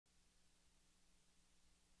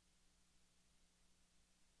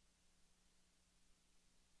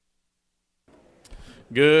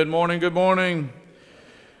Good morning, good morning.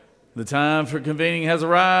 The time for convening has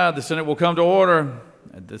arrived. The Senate will come to order.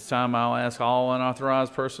 At this time, I'll ask all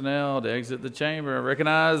unauthorized personnel to exit the chamber. I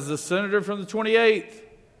recognize the senator from the 28th.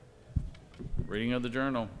 Reading of the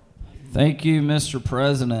journal. Thank you, Mr.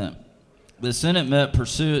 President. The Senate met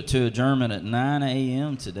pursuant to adjournment at 9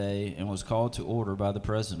 a.m. today and was called to order by the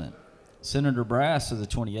President. Senator Brass of the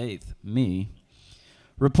 28th, me,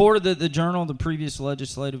 reported that the journal of the previous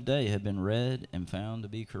legislative day had been read and found to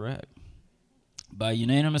be correct. By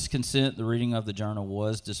unanimous consent, the reading of the journal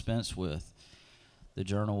was dispensed with. The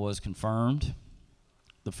journal was confirmed.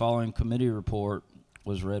 The following committee report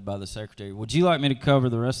was read by the Secretary. Would you like me to cover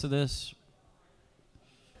the rest of this?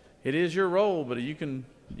 It is your role, but you can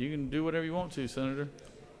do whatever you want to, Senator.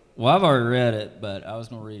 Well, I've already read it, but I was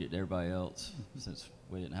going to read it to everybody else since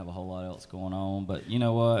we didn't have a whole lot else going on. But you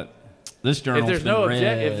know what? This journal's If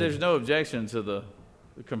read. there's no objection to the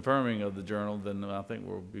confirming of the journal, then I think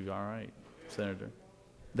we'll be all right, Senator.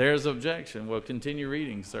 There's objection. We'll continue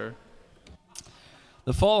reading, sir.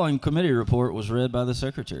 The following committee report was read by the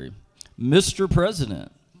Secretary. Mr.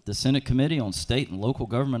 President, the Senate Committee on State and Local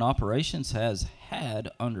Government Operations has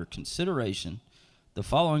had under consideration the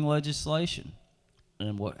following legislation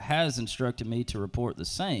and what has instructed me to report the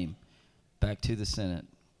same back to the Senate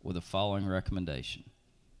with the following recommendation.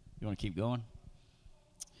 You want to keep going?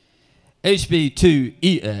 HB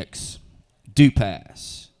 2EX, do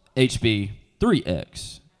pass. HB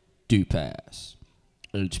 3X, do pass.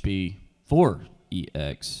 HB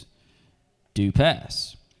 4EX, do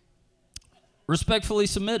pass. Respectfully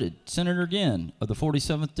submitted, Senator Ginn of the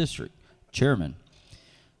 47th District, Chairman.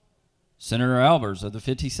 Senator Albers of the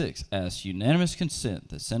 56th asks unanimous consent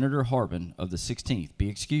that Senator Harbin of the 16th be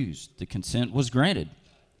excused. The consent was granted,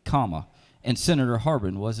 comma, and Senator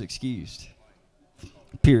Harbin was excused,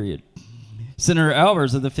 period. Senator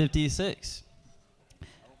Albers of the 56th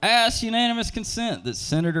asks unanimous consent that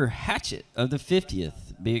Senator Hatchett of the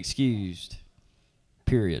 50th be excused,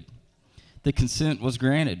 period. The consent was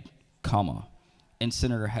granted, comma, and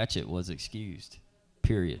Senator Hatchett was excused,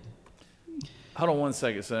 period. Hold on one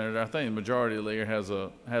second, Senator. I think the majority leader has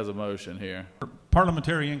a motion here.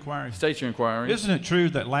 Parliamentary inquiry. State your inquiry. Isn't it true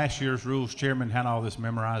that last year's rules chairman had all this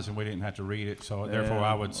memorized and we didn't have to read it? So therefore,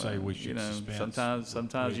 I would say we should suspend.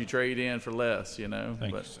 Sometimes you trade in for less, you know.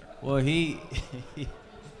 Thank you, sir. Well, he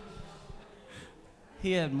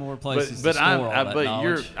had more places to store all that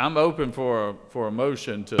knowledge. I'm open for a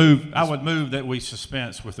motion to I would move that we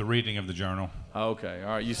dispense with the reading of the journal. Okay,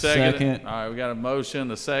 all right. You second. Second. All right, we got a motion,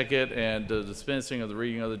 the second, and the dispensing of the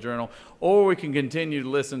reading of the journal. Or we can continue to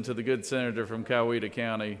listen to the good senator from Coweta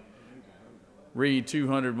County read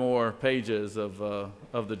 200 more pages of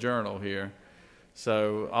the journal here.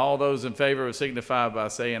 So all those in favor will signify by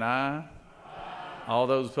saying aye. All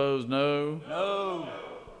those opposed, no. No.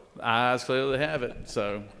 The ayes clearly have it.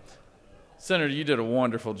 So, Senator, you did a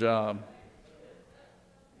wonderful job.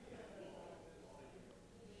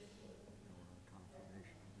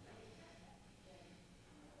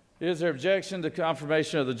 Is there objection to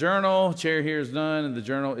confirmation of the journal? Chair hears none, and the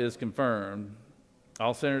journal is confirmed.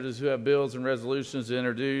 All senators who have bills and resolutions to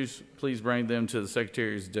introduce, please bring them to the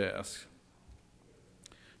Secretary's desk.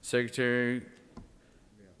 Secretary.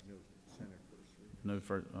 No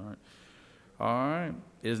first. All right. All right.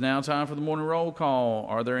 It is now time for the morning roll call.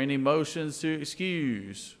 Are there any motions to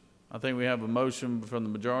excuse? I think we have a motion from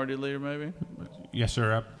the majority leader, maybe? Yes,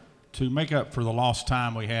 sir. To make up for the lost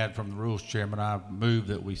time we had from the rules chairman, I move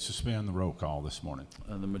that we suspend the roll call this morning.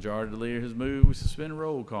 The majority leader has moved we suspend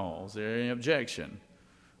roll call. Is there any objection?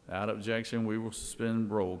 Without objection, we will suspend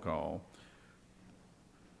roll call.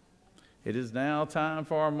 It is now time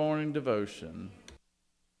for our morning devotion.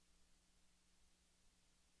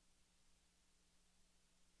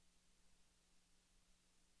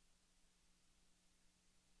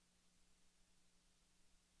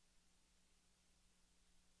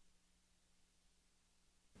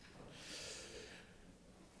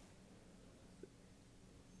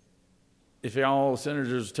 If all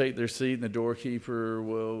senators take their seat and the doorkeeper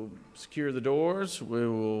will secure the doors,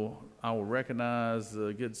 I will recognize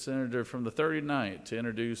the good senator from the 39th to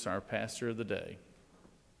introduce our pastor of the day.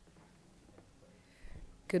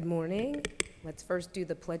 Good morning. Let's first do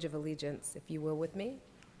the Pledge of Allegiance, if you will, with me.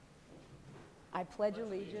 I pledge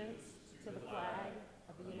allegiance to the flag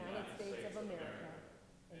of the United States of America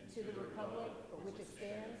and to the republic for which it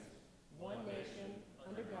stands, one nation,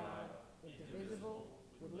 under God, indivisible,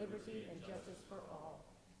 with liberty and justice for all.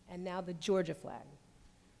 And now the Georgia flag.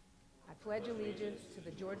 I pledge allegiance to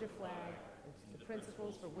the Georgia flag and to the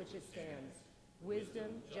principles for which it stands,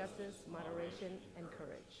 wisdom, justice, moderation, and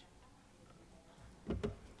courage.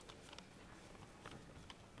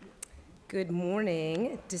 Good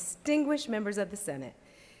morning, distinguished members of the Senate.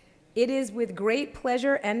 It is with great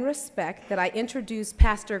pleasure and respect that I introduce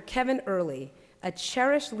Pastor Kevin Early, a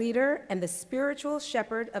cherished leader and the spiritual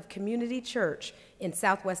shepherd of Community Church in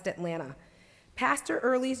Southwest Atlanta. Pastor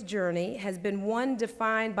Early's journey has been one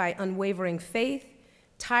defined by unwavering faith,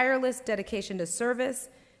 tireless dedication to service,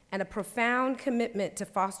 and a profound commitment to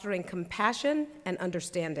fostering compassion and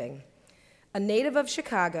understanding. A native of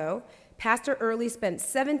Chicago, Pastor Early spent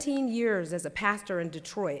 17 years as a pastor in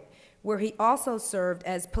Detroit, where he also served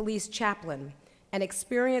as police chaplain, an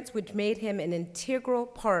experience which made him an integral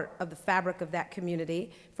part of the fabric of that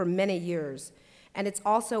community for many years. And it's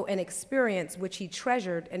also an experience which he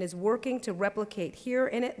treasured and is working to replicate here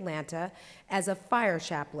in Atlanta as a fire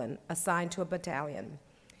chaplain assigned to a battalion.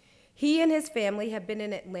 He and his family have been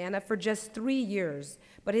in Atlanta for just 3 years,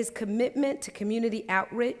 but his commitment to community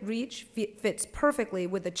outreach fits perfectly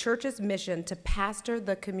with the church's mission to pastor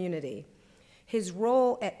the community. His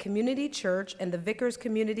role at Community Church and the Vickers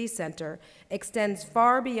Community Center extends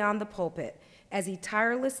far beyond the pulpit as he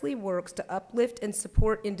tirelessly works to uplift and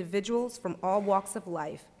support individuals from all walks of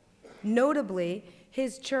life. Notably,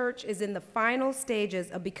 his church is in the final stages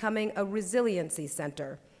of becoming a resiliency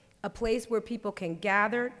center, a place where people can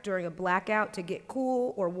gather during a blackout to get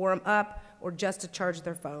cool or warm up or just to charge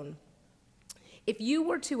their phone. If you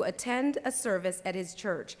were to attend a service at his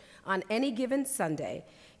church on any given Sunday,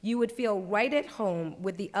 you would feel right at home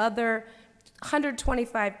with the other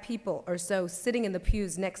 125 people or so sitting in the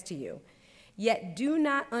pews next to you. Yet do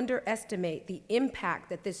not underestimate the impact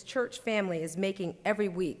that this church family is making every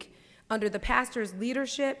week. Under the pastor's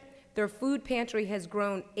leadership, their food pantry has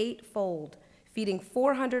grown 8-fold, feeding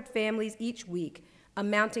 400 families each week,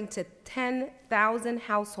 amounting to 10,000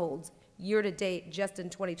 households year to date just in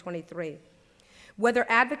 2023. Whether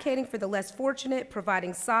advocating for the less fortunate,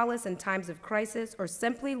 providing solace in times of crisis, or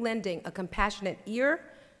simply lending a compassionate ear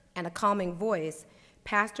and a calming voice,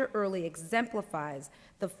 Pastor Early exemplifies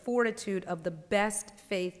the fortitude of the best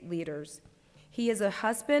faith leaders. He is a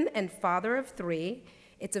husband and father of 3.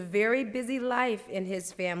 It's a very busy life in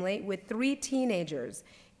his family with 3 teenagers,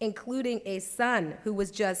 including a son who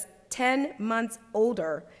was just 10 months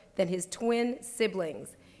older than his twin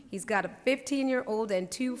siblings. He's got a 15-year-old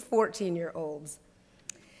and 2 14-year-olds.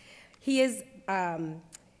 He's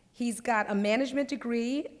got a management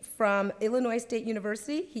degree from Illinois State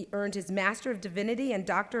University. He earned his Master of Divinity and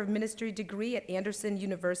Doctor of Ministry degree at Anderson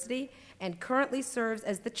University and currently serves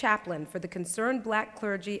as the chaplain for the Concerned Black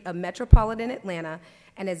Clergy of Metropolitan Atlanta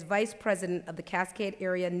and as Vice President of the Cascade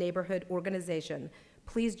Area Neighborhood Organization.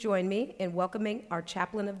 Please join me in welcoming our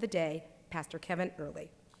chaplain of the day, Pastor Kevin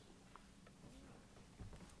Early.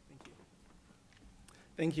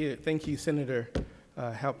 Thank you, Senator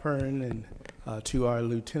Halpern, and to our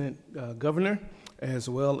Lieutenant Governor, as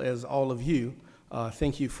well as all of you.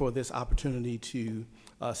 Thank you for this opportunity to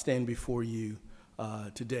stand before you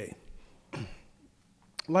today. I'd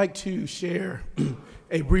like to share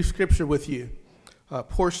a brief scripture with you, a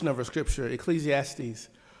portion of a scripture, Ecclesiastes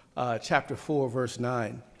chapter 4, verse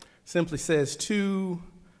 9. Simply says, 2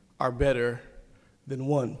 are better than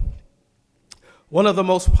 1. One of the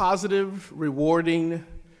most positive, rewarding,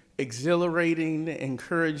 exhilarating,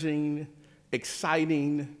 encouraging,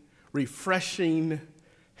 exciting, refreshing,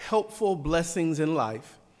 helpful blessings in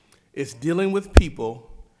life is dealing with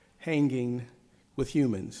people hanging with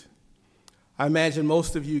humans. I imagine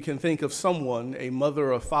most of you can think of someone, a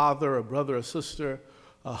mother, a father, a brother, a sister,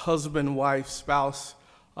 a husband, wife, spouse,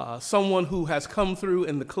 someone who has come through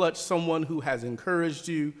in the clutch, someone who has encouraged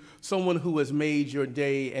you, someone who has made your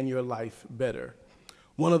day and your life better.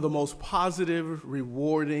 One of the most positive,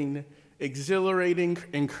 rewarding, exhilarating,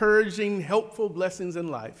 encouraging, helpful blessings in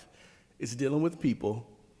life is dealing with people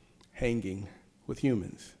hanging with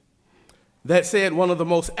humans. That said, one of the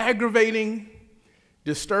most aggravating,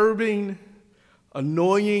 disturbing,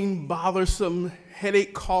 annoying, bothersome,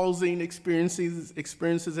 headache-causing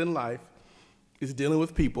experiences in life is dealing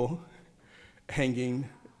with people hanging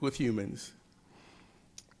with humans.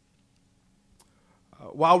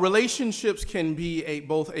 While relationships can be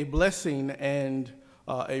both a blessing and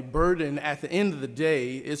a burden, at the end of the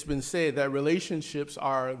day, it's been said that relationships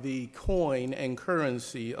are the coin and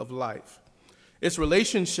currency of life. It's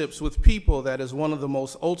relationships with people that is one of the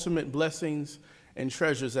most ultimate blessings and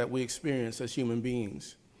treasures that we experience as human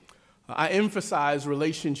beings. I emphasize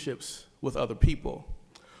relationships with other people.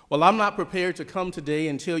 Well, I'm not prepared to come today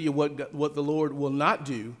and tell you what the Lord will not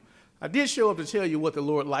do. I did show up to tell you what the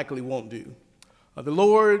Lord likely won't do. The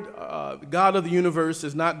Lord, God of the universe,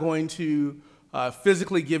 is not going to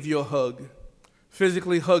physically give you a hug,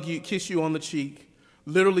 physically hug you, kiss you on the cheek,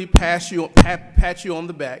 literally pat you on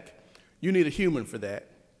the back. You need a human for that.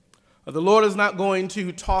 The Lord is not going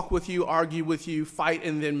to talk with you, argue with you, fight,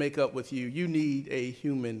 and then make up with you. You need a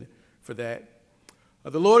human for that.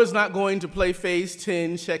 The Lord is not going to play phase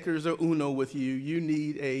 10, checkers, or Uno with you. You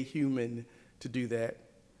need a human to do that.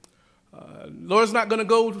 Lord's not going to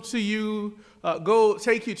go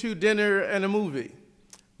take you to dinner and a movie.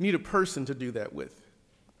 You need a person to do that with.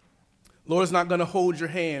 Lord's not going to hold your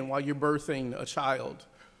hand while you're birthing a child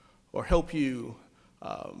or help you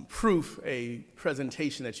proof a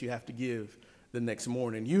presentation that you have to give the next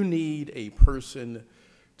morning. You need a person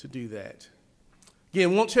to do that.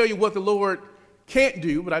 Again, won't tell you what the Lord can't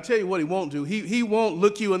do, but I tell you what he won't do. He won't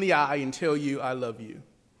look you in the eye and tell you, I love you.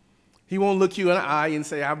 He won't look you in the eye and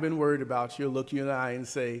say, I've been worried about you. He'll look you in the eye and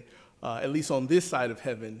say, at least on this side of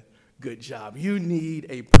heaven, good job. You need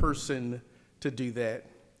a person to do that.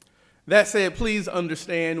 That said, please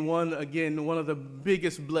understand, one of the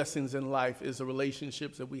biggest blessings in life is the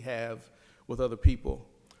relationships that we have with other people.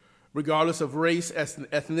 Regardless of race,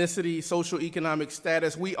 ethnicity, social, economic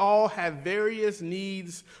status, we all have various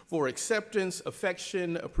needs for acceptance,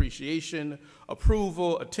 affection, appreciation,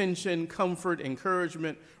 approval, attention, comfort,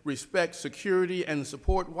 encouragement, respect, security, and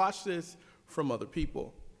support. Watch this, from other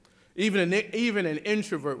people. Even an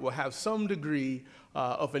introvert will have some degree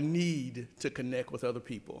of a need to connect with other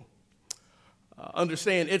people.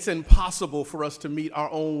 Understand, it's impossible for us to meet our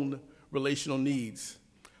own relational needs.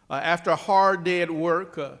 After a hard day at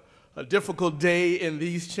work, a difficult day in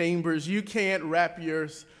these chambers, you can't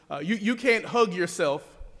you can't hug yourself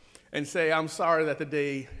and say, I'm sorry that the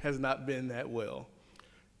day has not been that well.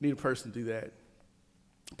 You need a person to do that.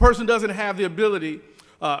 A person doesn't have the ability,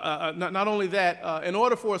 not only that, in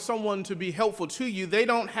order for someone to be helpful to you, they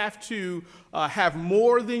don't have to have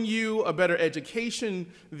more than you, a better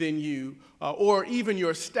education than you, or even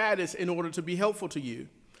your status in order to be helpful to you.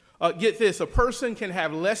 Get this, a person can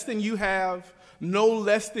have less than you have, no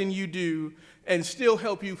less than you do, and still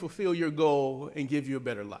help you fulfill your goal and give you a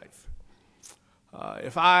better life.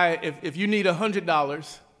 If you need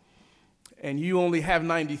 $100 and you only have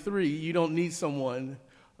 93, you don't need someone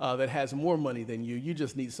that has more money than you. You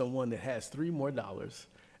just need someone that has $3 more,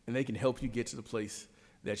 and they can help you get to the place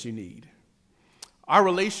that you need. Our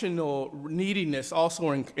relational neediness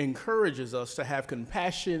also encourages us to have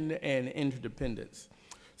compassion and interdependence.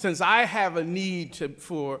 Since I have a need to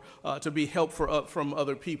be helped from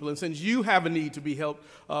other people, and since you have a need to be helped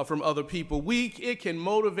from other people, it can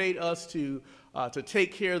motivate us to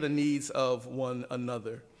take care of the needs of one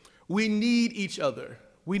another. We need each other.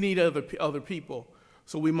 We need other people,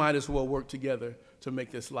 so we might as well work together to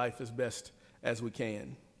make this life as best as we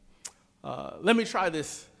can. Let me try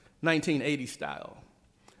this 1980 style.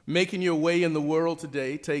 Making your way in the world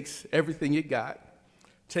today takes everything you got.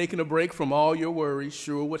 Taking a break from all your worries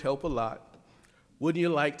sure would help a lot. Wouldn't you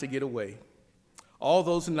like to get away? All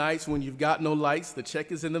those nights when you've got no lights, the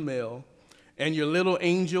check is in the mail, and your little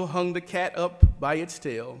angel hung the cat up by its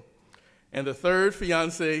tail, and the third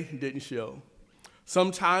fiance didn't show.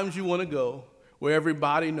 Sometimes you want to go where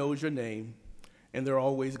everybody knows your name, and they're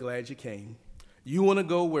always glad you came. You want to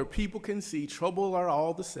go where people can see trouble are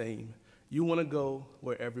all the same. You want to go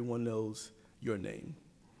where everyone knows your name.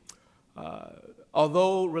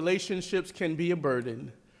 Although relationships can be a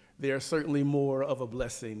burden, they are certainly more of a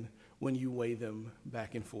blessing when you weigh them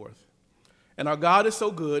back and forth. And our God is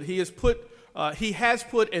so good. He has put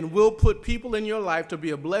and will put people in your life to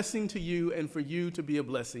be a blessing to you and for you to be a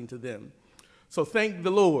blessing to them. So thank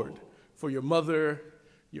the Lord for your mother,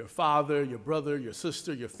 your father, your brother, your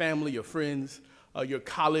sister, your family, your friends, your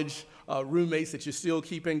college roommates that you still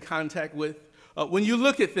keep in contact with. When you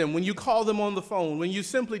look at them, when you call them on the phone, when you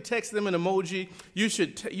simply text them an emoji, you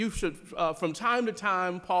should from time to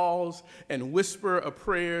time pause and whisper a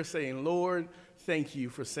prayer saying, Lord, thank you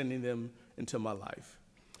for sending them into my life.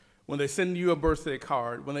 When they send you a birthday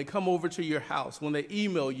card, when they come over to your house, when they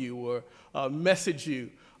email you or message you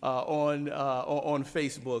on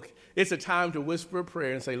Facebook, it's a time to whisper a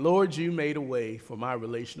prayer and say, Lord, you made a way for my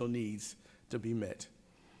relational needs to be met.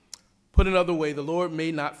 Put another way, the Lord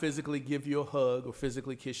may not physically give you a hug or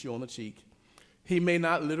physically kiss you on the cheek. He may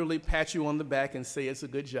not literally pat you on the back and say it's a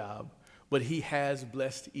good job, but he has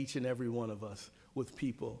blessed each and every one of us with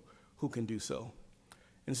people who can do so.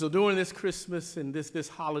 And so during this Christmas and this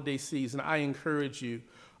holiday season, I encourage you,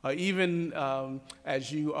 even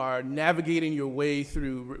as you are navigating your way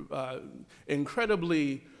through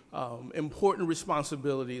incredibly important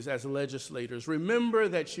responsibilities as legislators, remember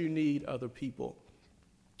that you need other people.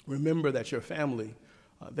 Remember that your family,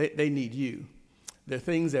 they need you. There are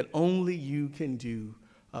things that only you can do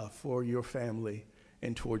for your family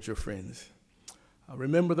and towards your friends.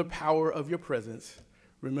 Remember the power of your presence.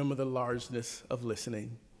 remember the largeness of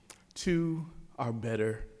listening. Two are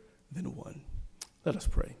better than one. Let us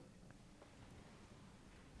pray.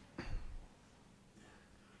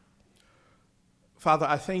 Father,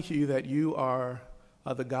 I thank you that you are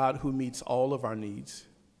the God who meets all of our needs,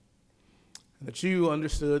 and that you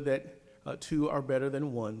understood that two are better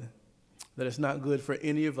than one, that it's not good for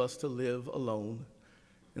any of us to live alone.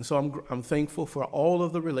 And so I'm thankful for all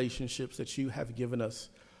of the relationships that you have given us,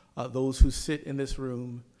 those who sit in this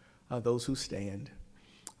room, those who stand.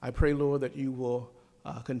 I pray, Lord, that you will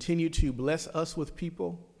continue to bless us with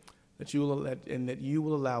people, that you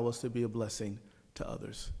will allow us to be a blessing to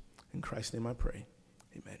others. In Christ's name I pray.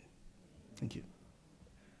 Amen. Thank you.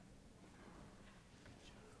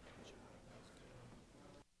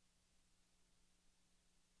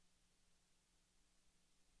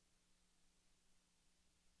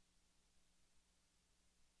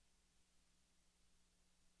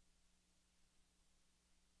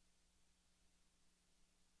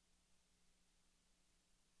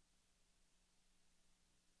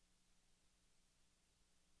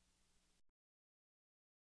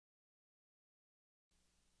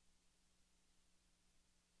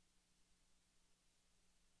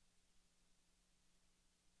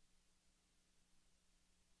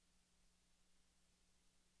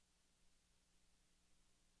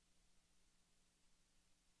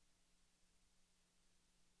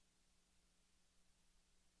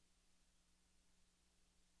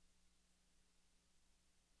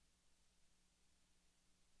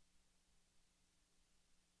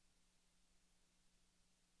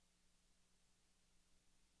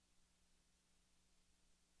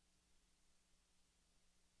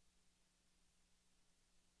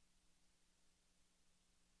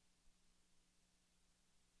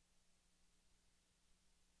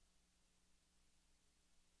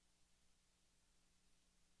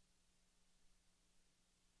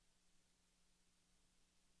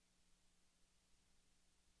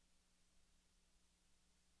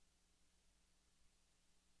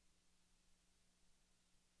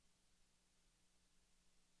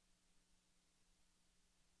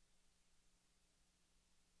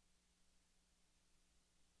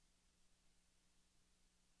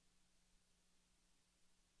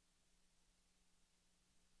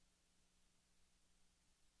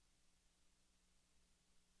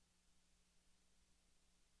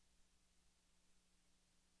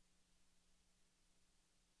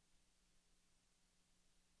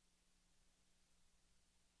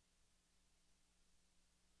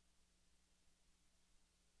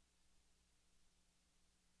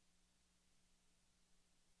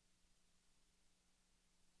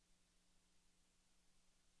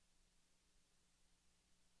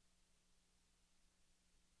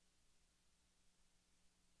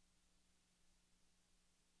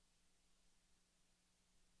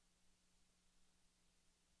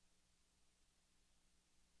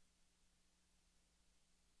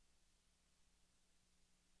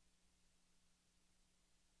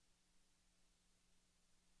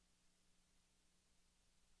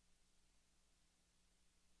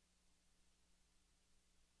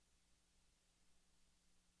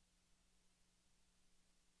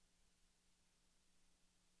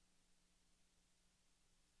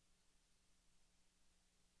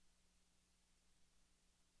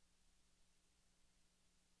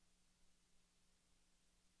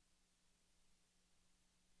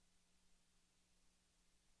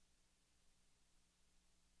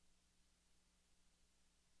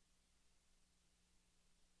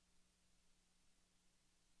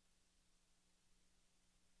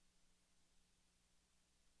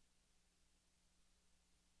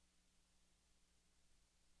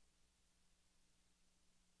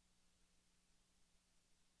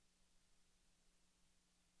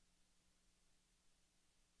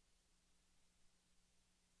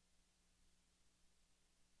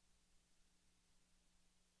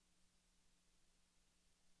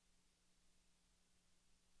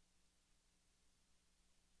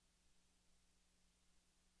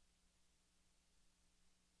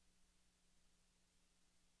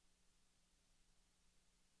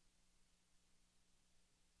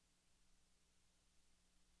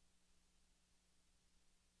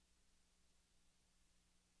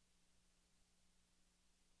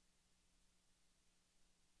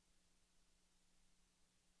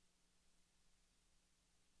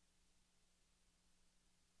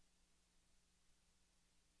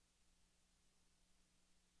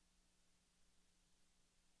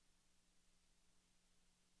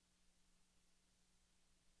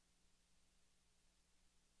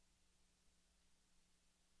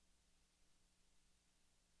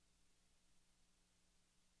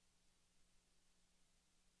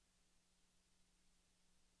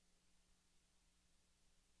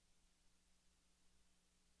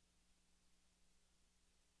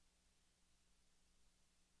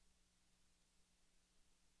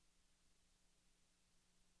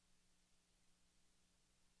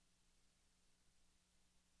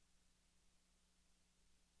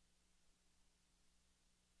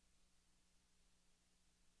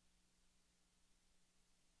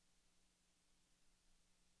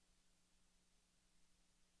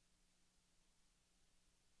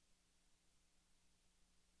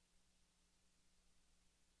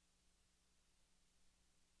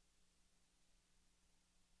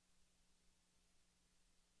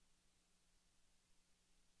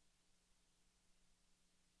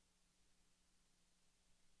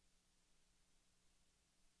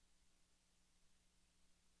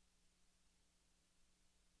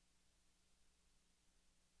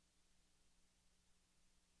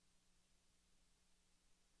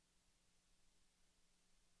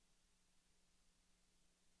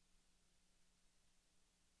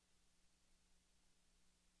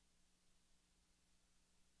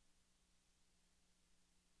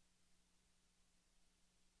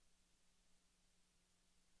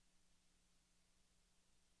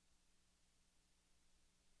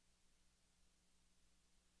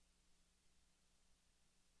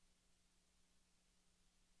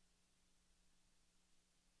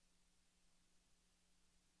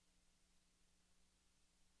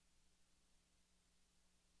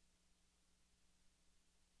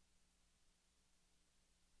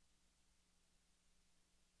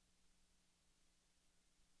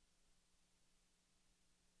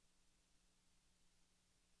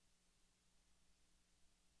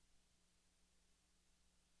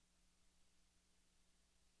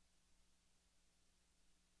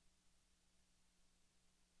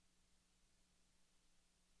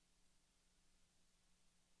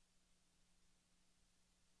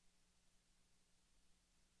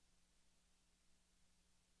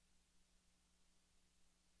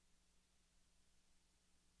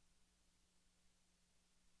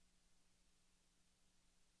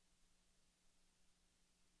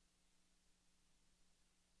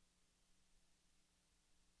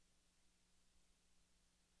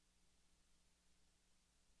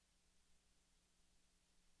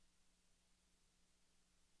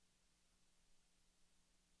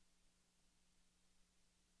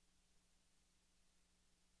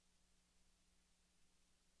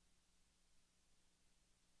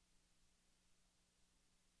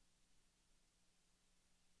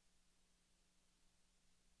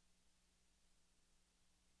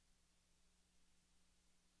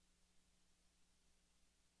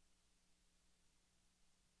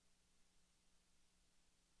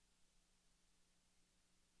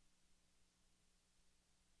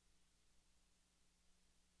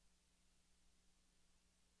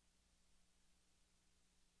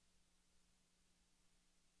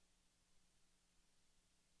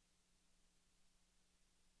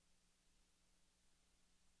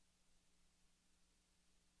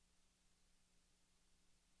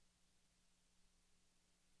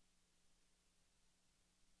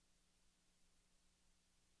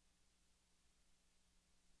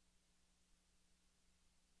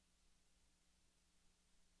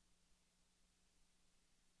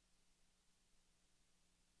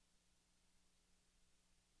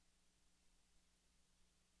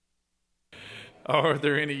 Are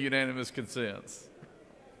there any unanimous consents?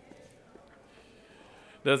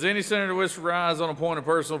 Does any senator wish to rise on a point of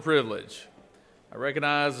personal privilege? I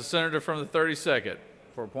recognize the senator from the 32nd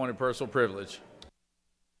for a point of personal privilege.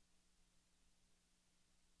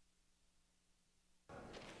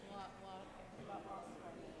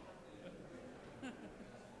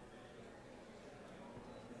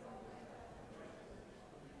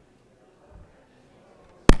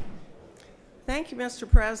 Thank you, Mr.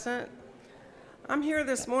 President. I'm here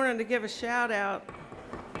this morning to give a shout out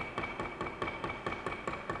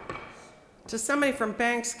to somebody from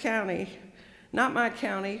Banks County, not my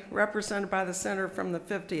county, represented by the senator from the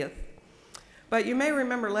 50th. But you may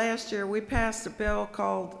remember last year we passed a bill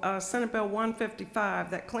called Senate Bill 155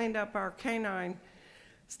 that cleaned up our canine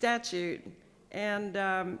statute.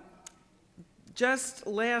 And just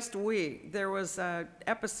last week, there was an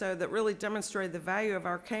episode that really demonstrated the value of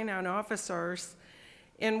our canine officers,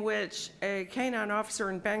 in which a canine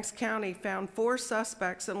officer in Banks County found 4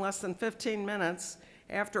 suspects in less than 15 minutes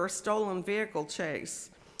after a stolen vehicle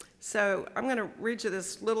chase. So I'm going to read you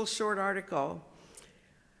this little short article.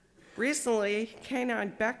 Recently,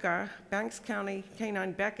 Canine Becca, Banks County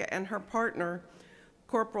Canine Becca, and her partner,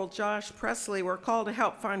 Corporal Josh Presley, were called to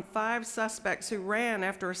help find 5 suspects who ran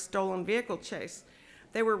after a stolen vehicle chase.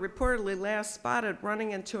 They were reportedly last spotted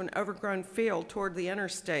running into an overgrown field toward the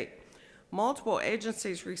interstate. Multiple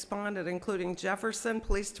agencies responded, including Jefferson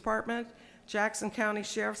Police Department, Jackson County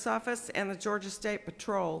Sheriff's Office, and the Georgia State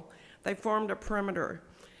Patrol. They formed a perimeter.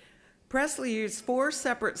 Presley used 4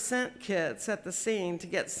 separate scent kits at the scene to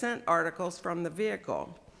get scent articles from the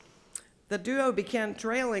vehicle. The duo began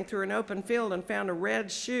trailing through an open field and found a red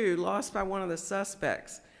shoe lost by one of the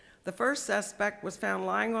suspects. The first suspect was found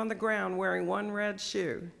lying on the ground wearing 1 red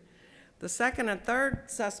shoe. The second and third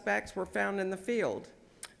suspects were found in the field.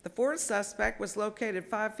 The fourth suspect was located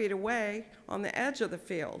 5 feet away on the edge of the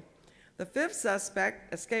field. The fifth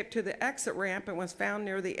suspect escaped to the exit ramp and was found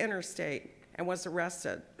near the interstate and was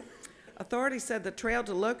arrested. Authorities said the trail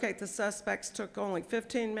to locate the suspects took only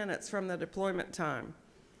 15 minutes from the deployment time.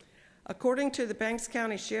 According to the Banks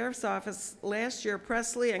County Sheriff's Office, last year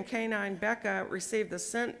Presley and Canine Becca received the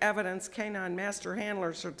Scent Evidence Canine Master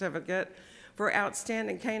Handler Certificate for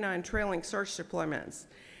outstanding canine trailing search deployments.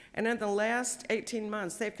 And in the last 18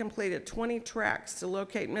 months, they've completed 20 tracks to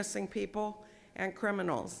locate missing people and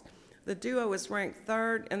criminals. The duo is ranked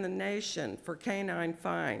 3rd in the nation for canine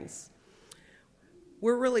finds.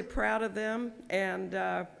 We're really proud of them and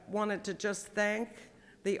wanted to just thank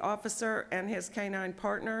the officer and his canine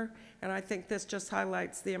partner, and I think this just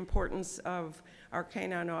highlights the importance of our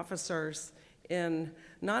canine officers in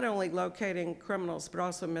not only locating criminals, but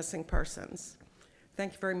also missing persons.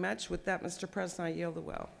 Thank you very much. With that, Mr. President, I yield the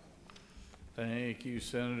will. Thank you,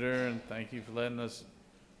 Senator, and thank you for letting us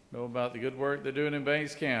know about the good work they're doing in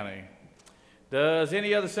Banks County. Does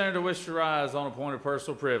any other senator wish to rise on a point of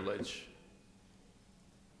personal privilege?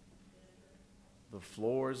 The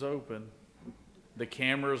floor is open. The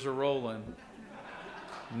cameras are rolling.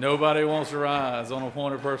 Nobody wants to rise on a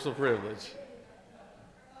point of personal privilege.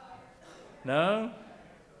 No?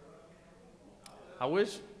 I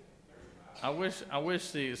wish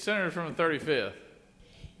the senator from the 35th.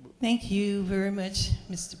 Thank you very much,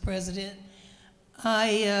 Mr. President.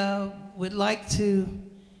 I would like to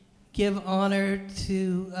give honor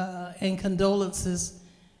to and condolences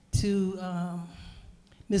to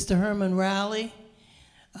Mr. Herman Riley,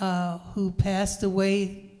 who passed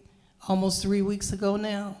away almost 3 weeks ago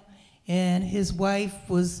now, and his wife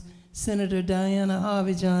was Senator Diana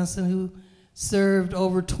Harvey Johnson, who served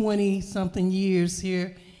over 20-something years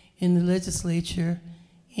here in the legislature,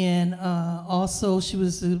 and also she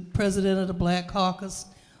was the president of the Black Caucus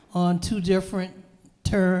on 2 different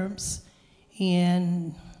terms,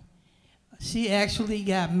 and she actually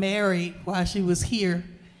got married while she was here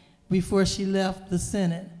before she left the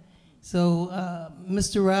Senate. So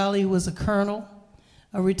Mr. Riley was a colonel,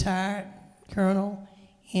 a retired colonel,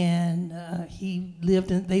 and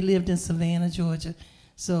they lived in Savannah, Georgia.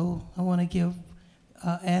 So I want to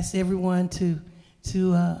ask everyone to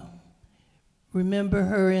remember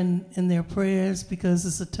her in their prayers, because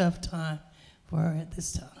it's a tough time for her at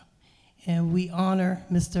this time. And we honor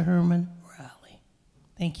Mr. Herman Riley.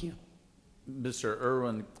 Thank you.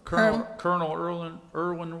 Mr. Colonel Irwin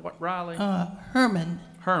Riley? Herman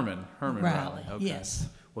Riley. Okay. Yes.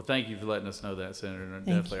 Well, thank you for letting us know that, Senator, and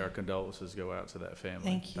definitely our condolences go out to that family.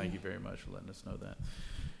 Thank you. Thank you very much for letting us know that.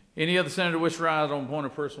 Any other senator wish to rise on point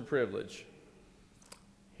of personal privilege?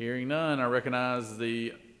 Hearing none, I recognize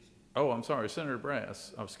Senator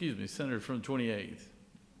Brass. Oh, excuse me, Senator from the 28th.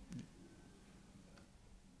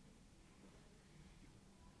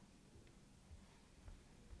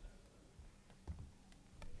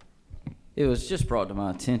 It was just brought to my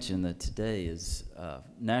attention that today is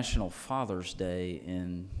National Father's Day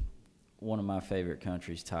in one of my favorite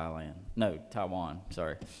countries, Taiwan,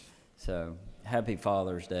 sorry. So happy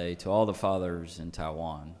Father's Day to all the fathers in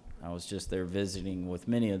Taiwan. I was just there visiting with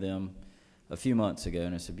many of them a few months ago,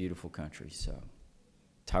 and it's a beautiful country, so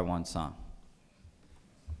Taiwan-san.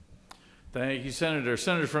 Thank you, Senator.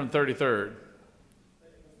 Senator from 33rd.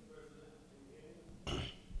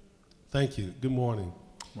 Thank you. Good morning.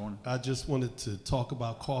 Morning. I just wanted to talk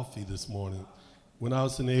about coffee this morning. When I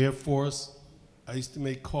was in the Air Force, I used to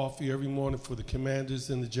make coffee every morning for the commanders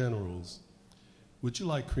and the generals. Would you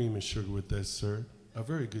like cream and sugar with that, sir? A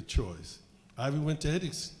very good choice. I even went to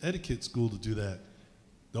etiquette school to do that.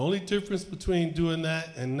 The only difference between doing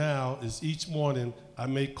that and now is each morning I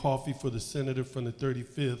make coffee for the senator from the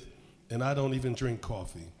 35th, and I don't even drink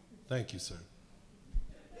coffee. Thank you, sir.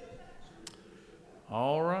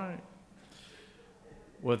 All right.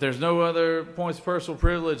 Well, if there's no other points of personal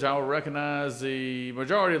privilege, I will recognize the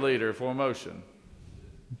majority leader for a motion.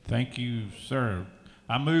 Thank you, sir.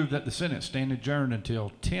 I move that the Senate stand adjourned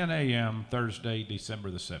until 10 a.m. Thursday,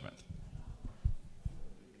 December the 7th.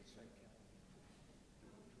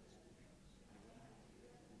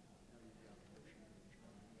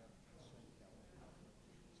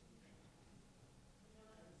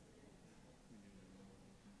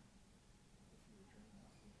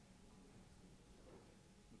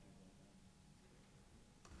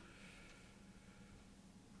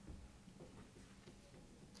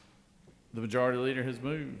 The majority leader has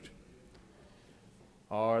moved.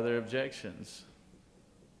 Are there objections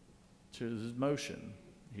to this motion?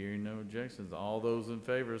 Hearing no objections, all those in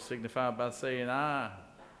favor signify by saying aye.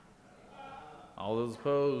 All those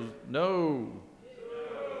opposed, no.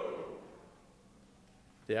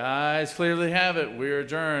 The ayes clearly have it. We are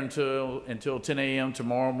adjourned until 10 a.m.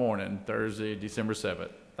 tomorrow morning, Thursday, December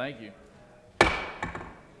 7th. Thank you.